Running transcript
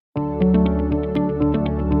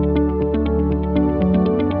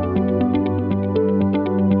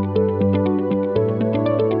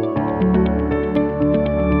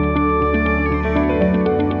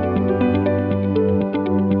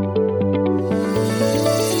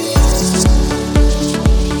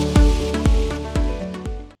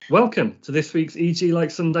Welcome to this week's EG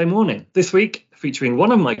Like Sunday Morning. This week, featuring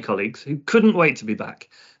one of my colleagues who couldn't wait to be back,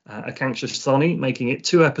 Akanksha Soni, making it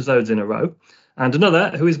 2 episodes in a row, and another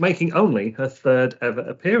who is making only her 3rd ever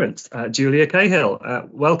appearance, Julia Cahill.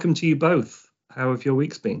 Welcome to you both. How have your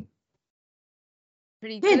weeks been?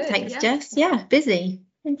 Pretty good, thanks, Jess. Yeah, busy.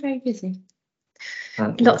 Been very busy.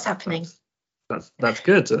 Lots happening. That's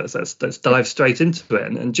good. Let's dive straight into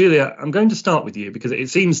it. And Julia, I'm going to start with you because it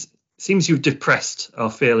seems you've depressed our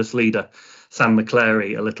fearless leader, Sam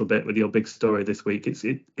McClary, a little bit with your big story this week.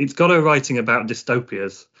 It's got her writing about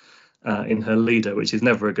dystopias in her leader, which is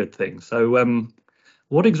never a good thing. So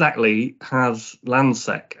what exactly has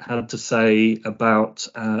Landsec had to say about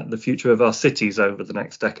the future of our cities over the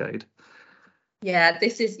next decade? Yeah,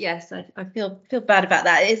 this is, yes, I feel bad about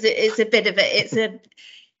that. It's a bit of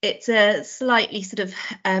it's a slightly sort of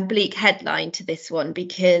bleak headline to this one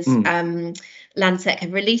because Landsec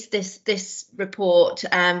have released this report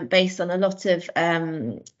based on a lot of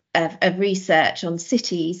research on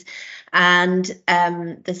cities, and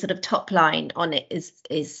the sort of top line on it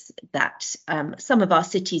is that some of our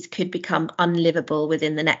cities could become unlivable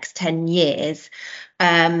within the next 10 years.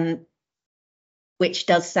 Which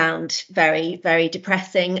does sound very, very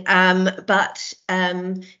depressing. But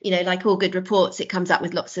like all good reports, it comes up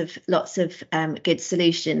with lots of good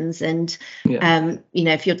solutions. And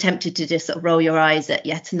if you're tempted to just sort of roll your eyes at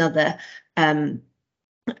yet another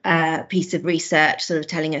piece of research, sort of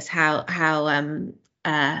telling us how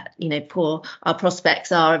poor our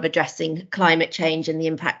prospects are of addressing climate change and the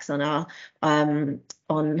impacts on our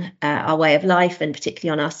way of life, and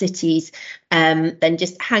particularly on our cities, then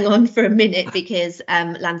just hang on for a minute, because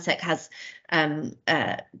Landsec has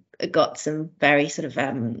got some very sort of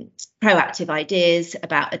proactive ideas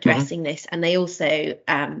about addressing this, and they also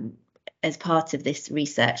as part of this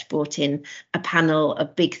research brought in a panel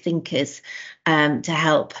of big thinkers to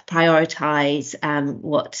help prioritise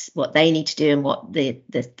what they need to do and what the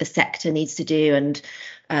sector needs to do, and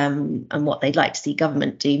what they'd like to see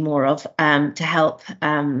government do more of, to help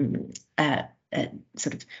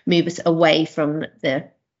sort of move us away from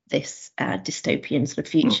this dystopian sort of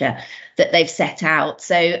future that they've set out.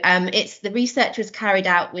 So it's the research was carried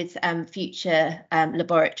out with Future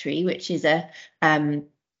Laboratory, which is a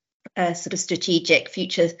sort of strategic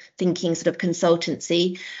future thinking sort of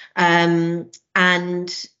consultancy, and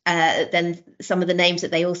then some of the names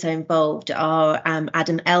that they also involved are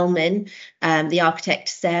Adam Ellman, the architect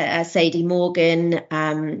Sadie Morgan,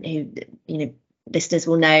 who listeners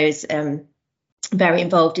will know is very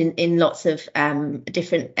involved in lots of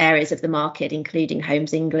different areas of the market, including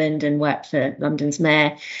Homes England, and worked for London's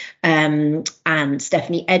mayor. And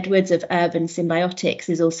Stephanie Edwards of Urban Symbiotics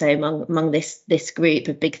is also among this group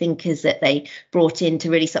of big thinkers that they brought in to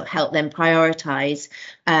really sort of help them prioritise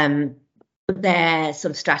their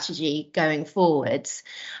sort of strategy going forwards.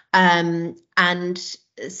 And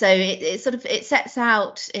so it sets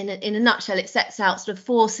out in a nutshell, it sets out sort of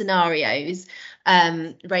 4 scenarios,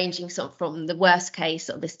 ranging sort of from the worst case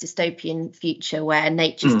of this dystopian future where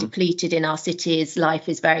nature's depleted in our cities, life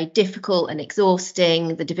is very difficult and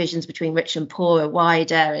exhausting, the divisions between rich and poor are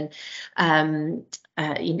wider, and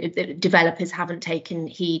the developers haven't taken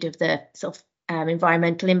heed of the sort of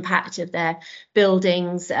environmental impact of their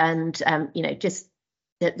buildings, and just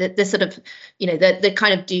the sort of the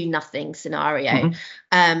kind of do nothing scenario,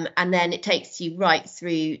 and then it takes you right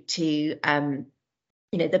through to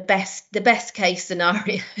the best case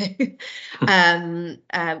scenario,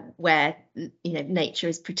 where nature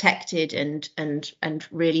is protected and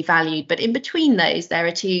really valued. But in between those, there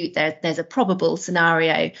are two. There's a probable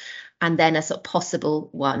scenario, and then a sort of possible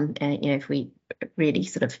one. If we really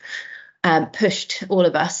sort of pushed all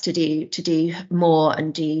of us to do more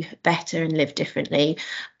and do better and live differently.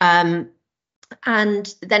 And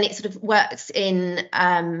then it sort of works in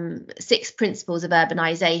 6 principles of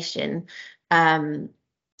urbanisation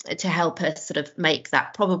to help us sort of make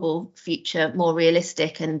that probable future more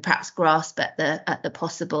realistic and perhaps grasp at the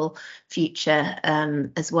possible future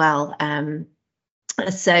as well.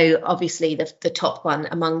 So obviously the top one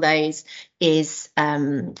among those is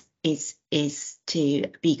to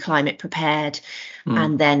be climate prepared,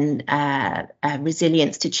 and then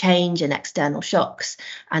resilience to change and external shocks,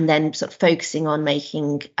 and then sort of focusing on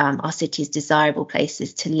making our cities desirable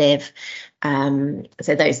places to live.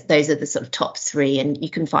 So those are the sort of top 3, and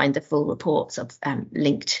you can find the full reports of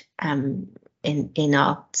linked in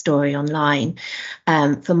our story online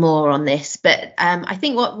for more on this. But I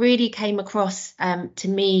think what really came across to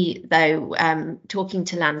me, though, talking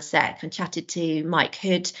to Landsec and chatted to Mike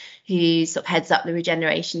Hood, who sort of heads up the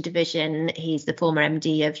regeneration division. He's the former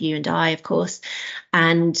MD of U&I, of course.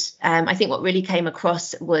 And I think what really came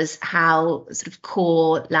across was how sort of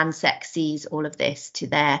core Landsec sees all of this to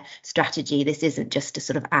their strategy. This isn't just a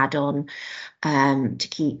sort of add-on to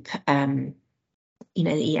keep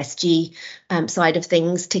the ESG side of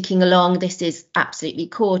things ticking along. This is absolutely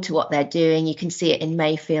core to what they're doing. You can see it in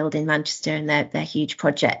Mayfield in Manchester and their huge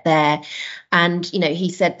project there. And he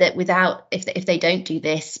said that if they don't do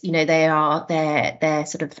this, they're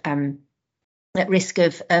sort of at risk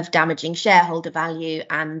of damaging shareholder value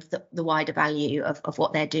and the wider value of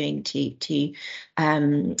what they're doing to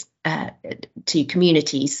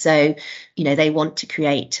communities. So they want to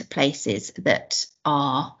create places that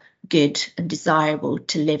are good and desirable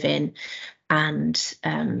to live in, and so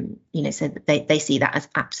that they see that as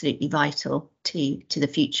absolutely vital to the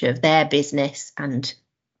future of their business and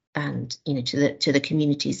to the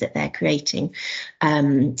communities that they're creating.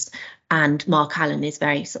 And Mark Allen is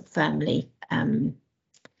very sort of firmly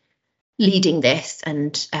leading this,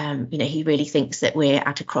 and he really thinks that we're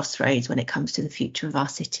at a crossroads when it comes to the future of our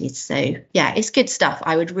cities. So yeah, it's good stuff.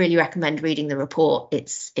 I would really recommend reading the report.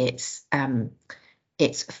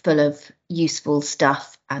 It's full of useful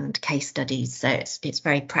stuff and case studies, so it's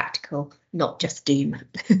very practical, not just doom.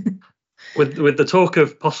 With the talk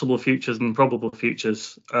of possible futures and probable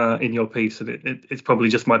futures in your piece, and it's probably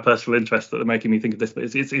just my personal interest that are making me think of this, but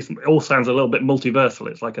it all sounds a little bit multiversal.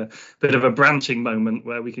 It's like a bit of a branching moment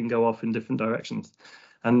where we can go off in different directions.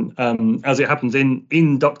 And as it happens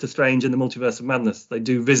in Doctor Strange in the Multiverse of Madness, they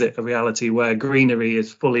do visit a reality where greenery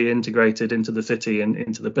is fully integrated into the city and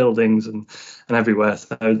into the buildings and everywhere.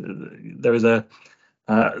 So there is a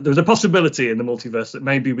possibility in the multiverse that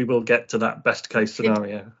maybe we will get to that best case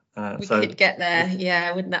scenario. We could get there.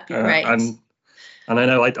 Yeah, wouldn't that be great? And I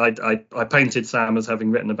know I painted Sam as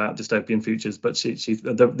having written about dystopian futures, but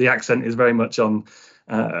the accent is very much on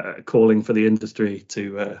calling for the industry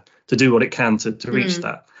to do what it can to reach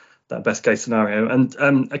that best case scenario. And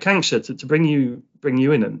Akanksha, to bring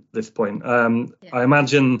you in at this point, I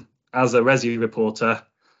imagine as a Resi reporter,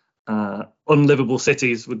 unlivable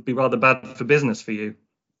cities would be rather bad for business for you.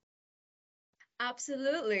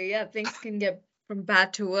 Absolutely, yeah. Things can get from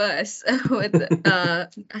bad to worse with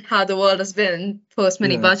how the world has been post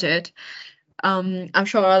mini budget. I'm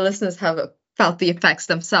sure our listeners have felt the effects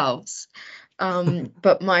themselves.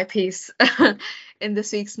 But my piece in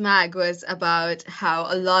this week's mag was about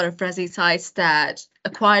how a lot of Resi sites that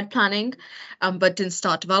acquired planning but didn't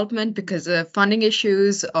start development because of funding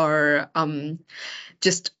issues or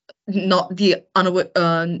just not the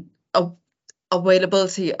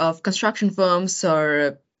availability of construction firms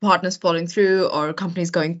or partners falling through or companies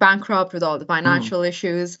going bankrupt with all the financial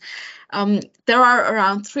issues. There are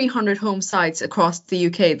around 300 home sites across the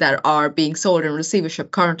UK that are being sold in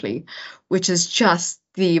receivership currently, which is just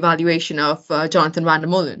the valuation of Jonathan van der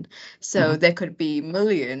Molen. So there could be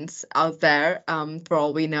millions out there for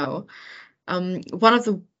all we know. One of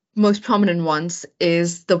the most prominent ones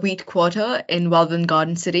is the Wheat Quarter in Welwyn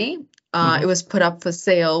Garden City. It was put up for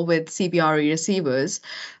sale with CBRE receivers.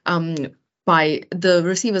 The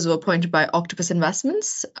receivers were appointed by Octopus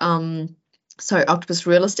Investments. Octopus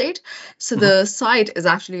Real Estate. So the site is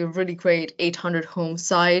actually a really great 800 home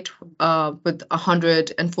site with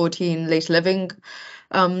 114 late living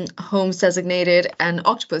homes designated, and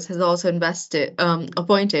Octopus has also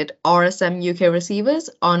appointed RSM UK receivers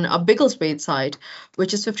on a Biggleswade site,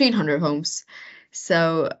 which is 1,500 homes.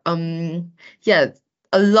 So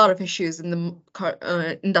a lot of issues in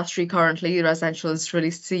the industry currently. Residential is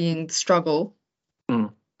really seeing the struggle.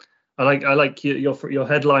 I like your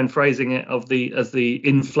headline phrasing it as the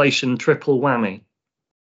inflation triple whammy.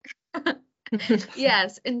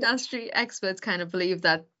 Yes, industry experts kind of believe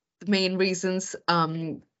that the main reasons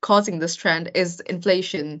causing this trend is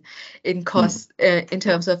inflation in cost, in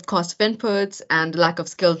terms of cost of inputs and lack of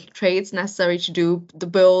skilled trades necessary to do the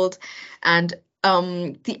build, and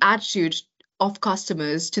the attitude of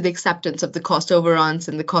customers to the acceptance of the cost overruns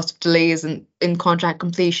and the cost of delays in contract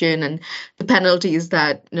completion and the penalties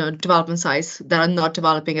that development sites that are not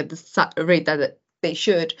developing at the rate that they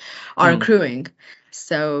should are accruing.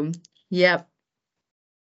 So yeah.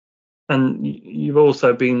 And you've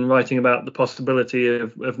also been writing about the possibility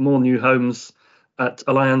of more new homes at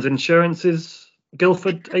Allianz Insurance's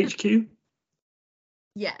Guildford HQ.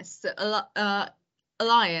 Yes,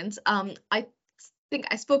 Allianz. I think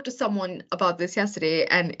I spoke to someone about this yesterday,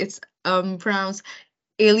 and it's pronounced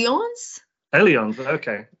Allianz. Allianz,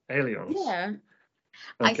 okay. Allianz. Yeah.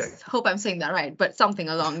 Okay. I hope I'm saying that right, but something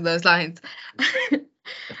along those lines.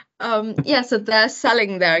 Yeah, so they're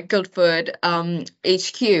selling their Guildford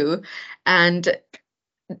HQ, and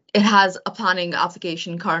it has a planning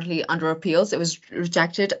application currently under appeals. It was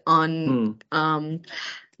rejected on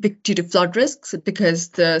due to flood risks because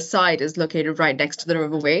the site is located right next to the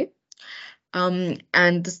riverway. And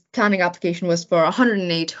the planning application was for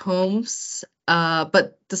 108 homes,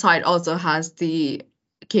 but the site also has the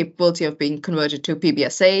capability of being converted to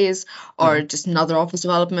PBSAs or just another office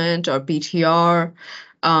development or BTR,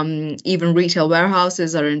 even retail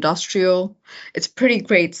warehouses or industrial. It's a pretty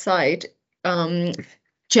great site.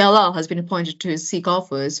 JLL has been appointed to seek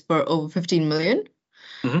offers for over 15 million.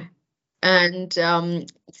 And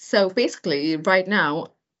so basically right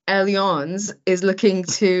now, Allianz is looking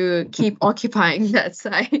to keep occupying that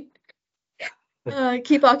site. After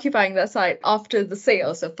the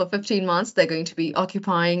sale. So for 15 months, they're going to be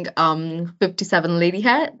occupying 57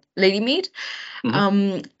 Ladymead.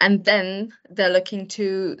 And then they're looking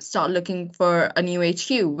to start looking for a new HQ,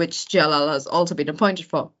 which JLL has also been appointed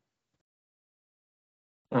for.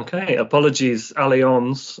 Okay, apologies,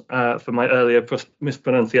 Allianz, for my earlier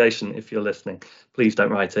mispronunciation. If you're listening, please don't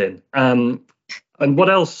write in. And what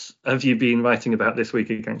else have you been writing about this week,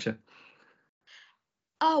 Akanksha?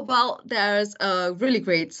 Oh, well, there's a really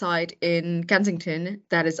great site in Kensington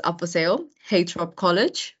that is up for sale, Haythrop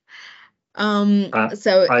College. I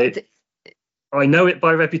know it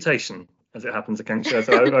by reputation, as it happens, Akanksha.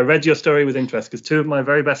 So I read your story with interest because two of my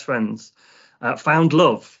very best friends found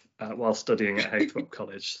love while studying at Haythrop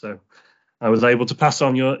College. So I was able to pass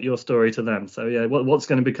on your story to them. So yeah, what's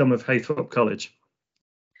going to become of Haythrop College?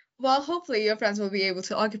 Well, hopefully your friends will be able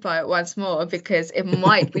to occupy it once more because it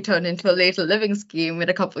might be turned into a later living scheme in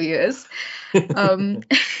a couple of years. They've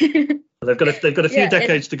got a few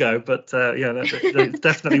decades to go, but there's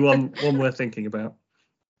definitely one worth thinking about.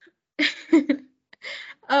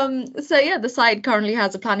 The site currently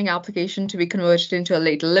has a planning application to be converted into a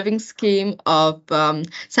later living scheme of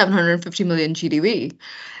 750 million GDV,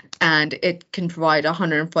 and it can provide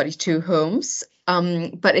 142 homes.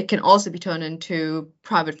 But it can also be turned into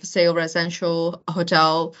private for sale, residential, a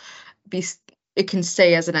hotel. It can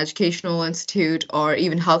stay as an educational institute or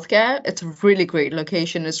even healthcare. It's a really great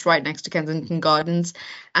location. It's right next to Kensington Gardens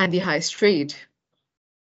and the High Street.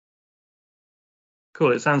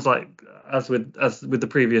 Cool. It sounds like, as with the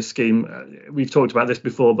previous scheme, we've talked about this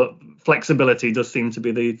before, but flexibility does seem to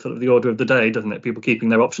be the sort of the order of the day, doesn't it? People keeping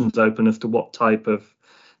their options open as to what type of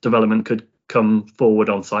development could come forward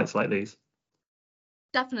on sites like these.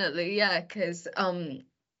 Definitely, yeah, because the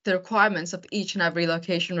requirements of each and every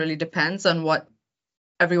location really depends on what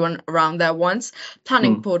everyone around there wants.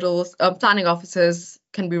 Planning portals, planning officers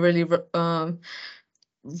can be really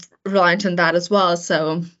reliant on that as well.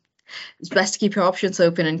 So it's best to keep your options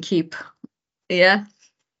open and keep, yeah.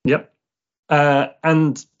 Yep.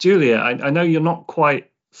 And Julia, I know you're not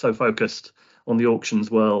quite so focused on the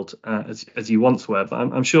auctions world as you once were, but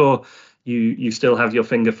I'm sure you still have your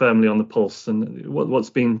finger firmly on the pulse. And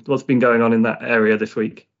what's been going on in that area this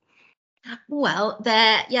week? Well,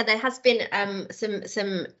 there has been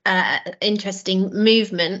some interesting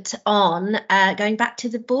movement on going back to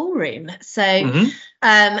the ballroom. So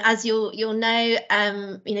as you'll know,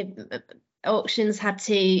 auctions had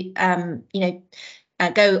to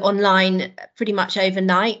go online pretty much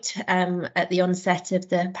overnight at the onset of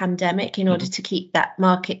the pandemic in order to keep that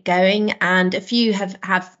market going. And a few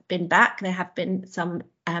have been back. There have been some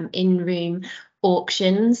in-room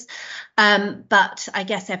auctions, but I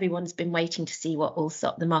guess everyone's been waiting to see what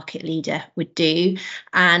Allsop, the market leader, would do.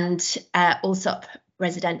 And Allsop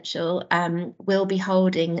Residential will be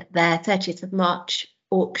holding their 30th of March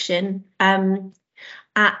auction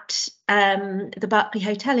at the Berkeley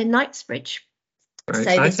Hotel in Knightsbridge. Very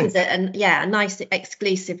so exciting. This is a nice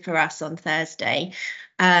exclusive for us on Thursday,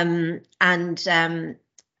 they're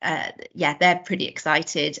pretty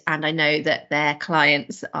excited, and I know that their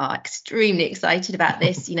clients are extremely excited about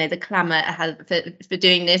this. The clamour for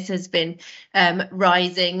doing this has been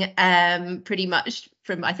rising pretty much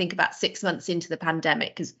from, I think, about 6 months into the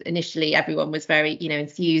pandemic, because initially everyone was very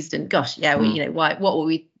enthused and what were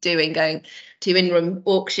we doing going to in-room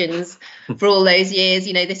auctions for all those years?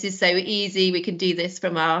 This is so easy, we can do this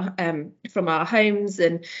from our homes.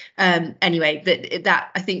 And anyway, that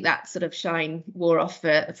I think that sort of shine wore off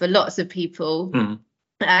for lots of people.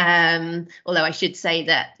 Although I should say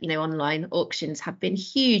that, online auctions have been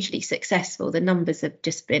hugely successful. The numbers have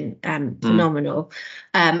just been phenomenal.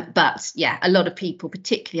 But yeah, a lot of people,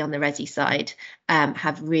 particularly on the resi side,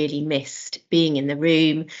 have really missed being in the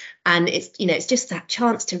room. And it's just that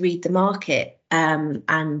chance to read the market and,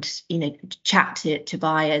 chat to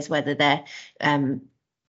buyers, whether they're,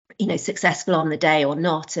 successful on the day or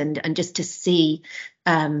not, and just to see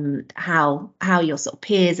how your sort of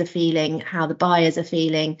peers are feeling, how the buyers are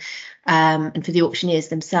feeling, and for the auctioneers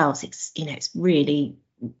themselves, it's really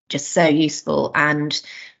just so useful. And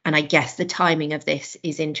I guess the timing of this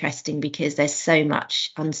is interesting because there's so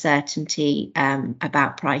much uncertainty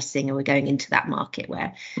about pricing, and we're going into that market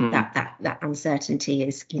where that uncertainty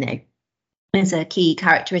is a key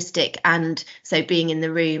characteristic. And so being in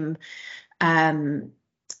the room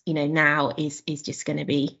now is just going to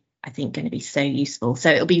be, I think, going to be so useful. So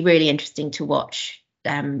it'll be really interesting to watch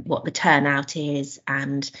what the turnout is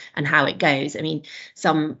and how it goes. I mean,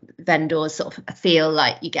 some vendors sort of feel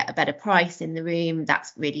like you get a better price in the room.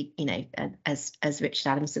 That's really, as Richard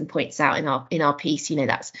Adamson points out in our piece,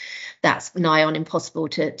 that's nigh on impossible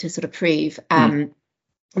to sort of prove.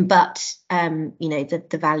 But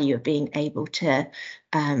the value of being able to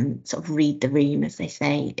sort of read the room, as they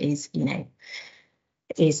say, is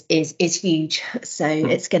huge. So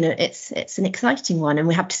it's an exciting one, and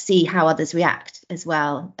we have to see how others react as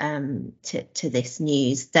well to this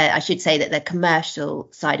news. I should say that the commercial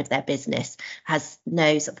side of their business has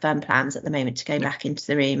no sort of firm plans at the moment to go back into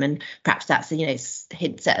the room, and perhaps that's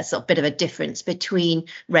hints at a sort of bit of a difference between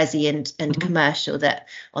resi and commercial, that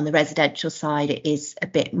on the residential side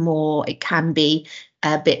it can be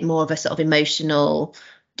a bit more of a sort of emotional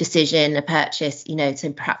decision, a purchase,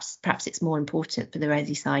 so perhaps it's more important for the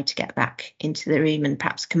resi side to get back into the room, and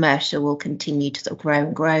perhaps commercial will continue to sort of grow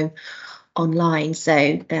and grow online. So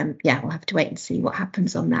we'll have to wait and see what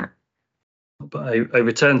happens on that. But a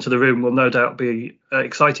return to the room will no doubt be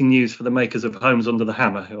exciting news for the makers of Homes Under the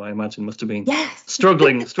Hammer, who I imagine must have been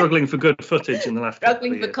struggling for good footage in the last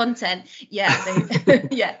struggling for content. They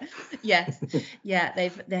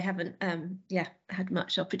haven't had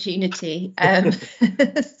much opportunity. Good.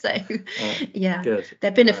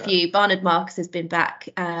 There've been a few. Barnard Marcus has been back.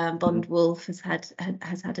 Bond Wolf has had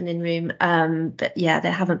an in-room, but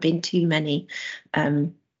there haven't been too many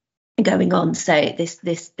going on. So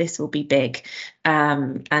this will be big,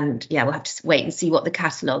 and we'll have to wait and see what the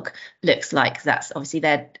catalogue looks like, because that's obviously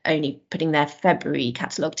they're only putting their February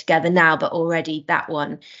catalogue together now, but already that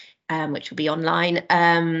one, which will be online,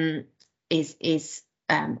 is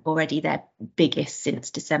already their biggest since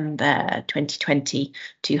December 2020.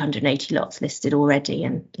 280 lots listed already,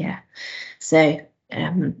 and so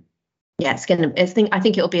it's gonna. I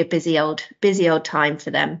think it'll be a busy old time for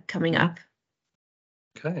them coming up.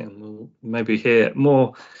 Okay, and we'll maybe hear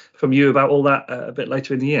more from you about all that a bit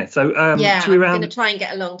later in the year. So I'm going to try and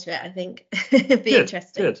get along to it. I think it'd be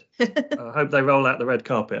interesting. Good. I hope they roll out the red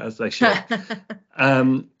carpet as they should.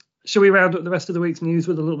 Shall we round up the rest of the week's news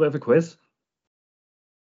with a little bit of a quiz?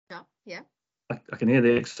 Yeah. I can hear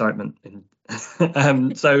the excitement.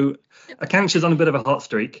 So Akanksha's on a bit of a hot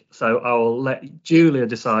streak, so I'll let Julia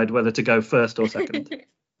decide whether to go first or second.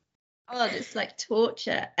 Oh, it's like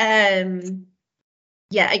torture.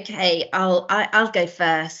 Okay, I'll go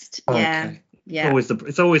first. Okay. Yeah.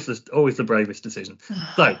 It's always the bravest decision.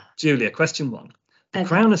 So, Julia, question 1. The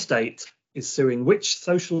Crown Estate is suing which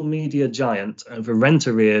social media giant over rent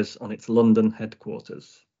arrears on its London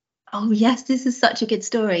headquarters? Oh yes, this is such a good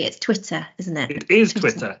story. It's Twitter, isn't it? It is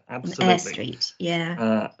Twitter, absolutely. Air Street,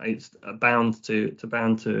 yeah. It's bound to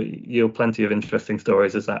yield plenty of interesting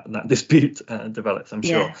stories as that dispute develops, I'm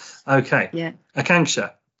sure. Yes. Okay. Yeah.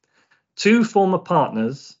 Akanksha. 2 former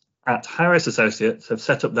partners at Harris Associates have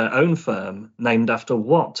set up their own firm named after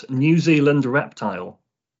what New Zealand reptile?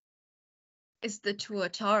 It's the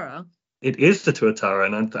tuatara. It is the tuatara,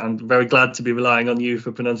 and I'm very glad to be relying on you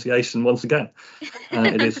for pronunciation once again.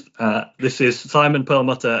 It is. This is Simon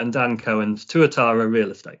Perlmutter and Dan Cohen's Tuatara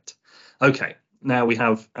Real Estate. Okay, now we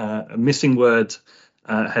have a missing word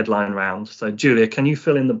headline round. So, Julia, can you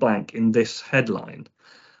fill in the blank in this headline?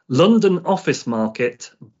 London office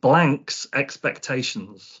market blanks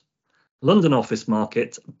expectations. London office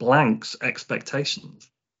market blanks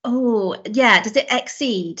expectations. Oh, yeah. Does it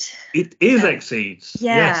exceed? It is exceeds.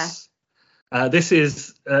 Yeah. Yes. This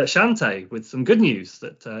is Shante with some good news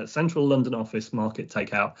that central London office market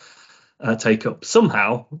take up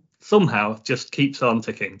somehow just keeps on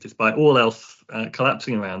ticking despite all else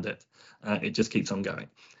collapsing around it. It just keeps on going.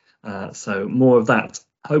 So more of that,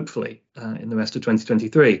 hopefully, in the rest of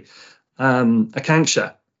 2023.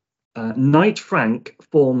 Akanksha, Knight Frank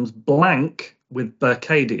forms blank with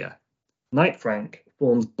Berkadia. Knight Frank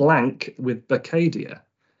forms blank with Berkadia.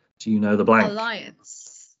 Do you know the blank? Alliance.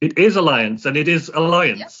 It is alliance, and it is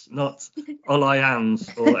alliance, not alliance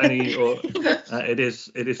or any. Or it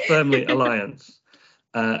is firmly alliance.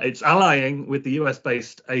 It's allying with the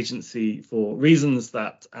US-based agency for reasons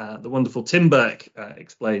that the wonderful Tim Burke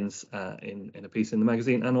explains in a piece in the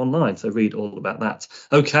magazine and online. So read all about that.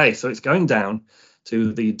 Okay, so it's going down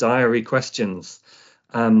to the diary questions.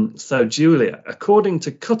 So Julia, according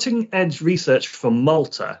to cutting-edge research from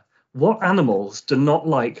Malta, what animals do not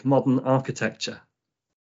like modern architecture?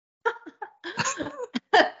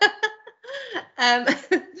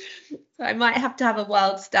 So I might have to have a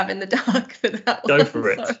wild stab in the dark for that Go one. for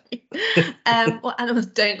it. Sorry. What animals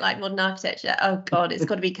don't like modern architecture? Oh God, it's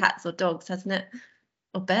got to be cats or dogs, hasn't it?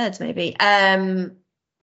 Or birds, maybe. Oh,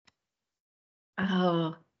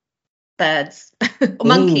 birds. Or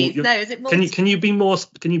monkeys. No, is it monkeys? Can you be more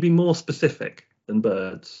specific than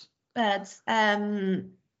birds? Birds.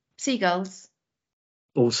 Seagulls.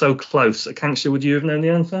 Oh, so close. Akanksha, would you have known the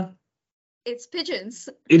answer? It's pigeons.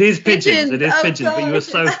 It is pigeons. It is Oh, pigeons, but you were God.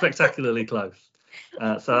 so spectacularly close.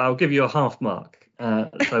 So I'll give you a half mark.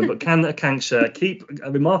 But can Akanksha keep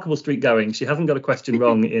a remarkable streak going? She hasn't got a question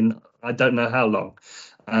wrong in I don't know how long.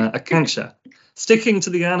 Akanksha, sticking to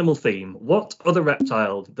the animal theme, what other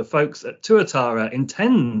reptile did the folks at Tuatara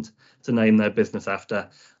intend to name their business after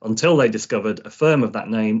until they discovered a firm of that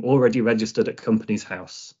name already registered at Companies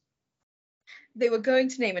House? They were going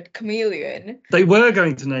to name it Chameleon. They were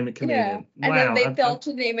going to name it Chameleon. Yeah. And then they thought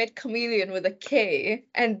to name it Chameleon with a K,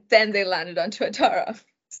 and then they landed on Tuatara.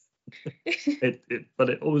 But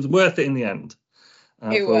it was worth it in the end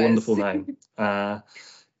for a wonderful name.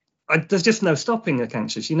 There's just no stopping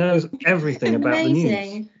Akanksha. She knows everything about the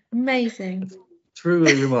news. Amazing. It's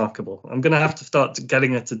truly remarkable. I'm going to have to start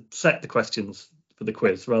getting her to set the questions for the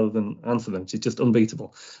quiz rather than answer them. She's just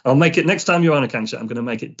unbeatable. I'll make it next time you're on Akanksha. I'm going to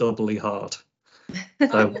make it doubly hard.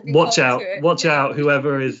 So watch out,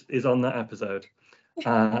 whoever is on that episode.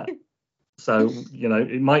 So,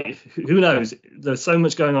 it might, who knows? There's so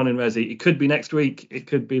much going on in Resi. It could be next week. It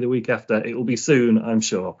could be the week after. It will be soon, I'm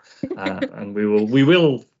sure. And we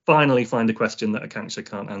will finally find a question that Akanksha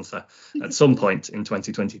can't answer at some point in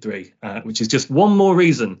 2023, which is just one more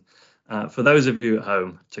reason for those of you at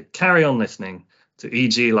home to carry on listening to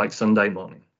EG Like Sunday Morning.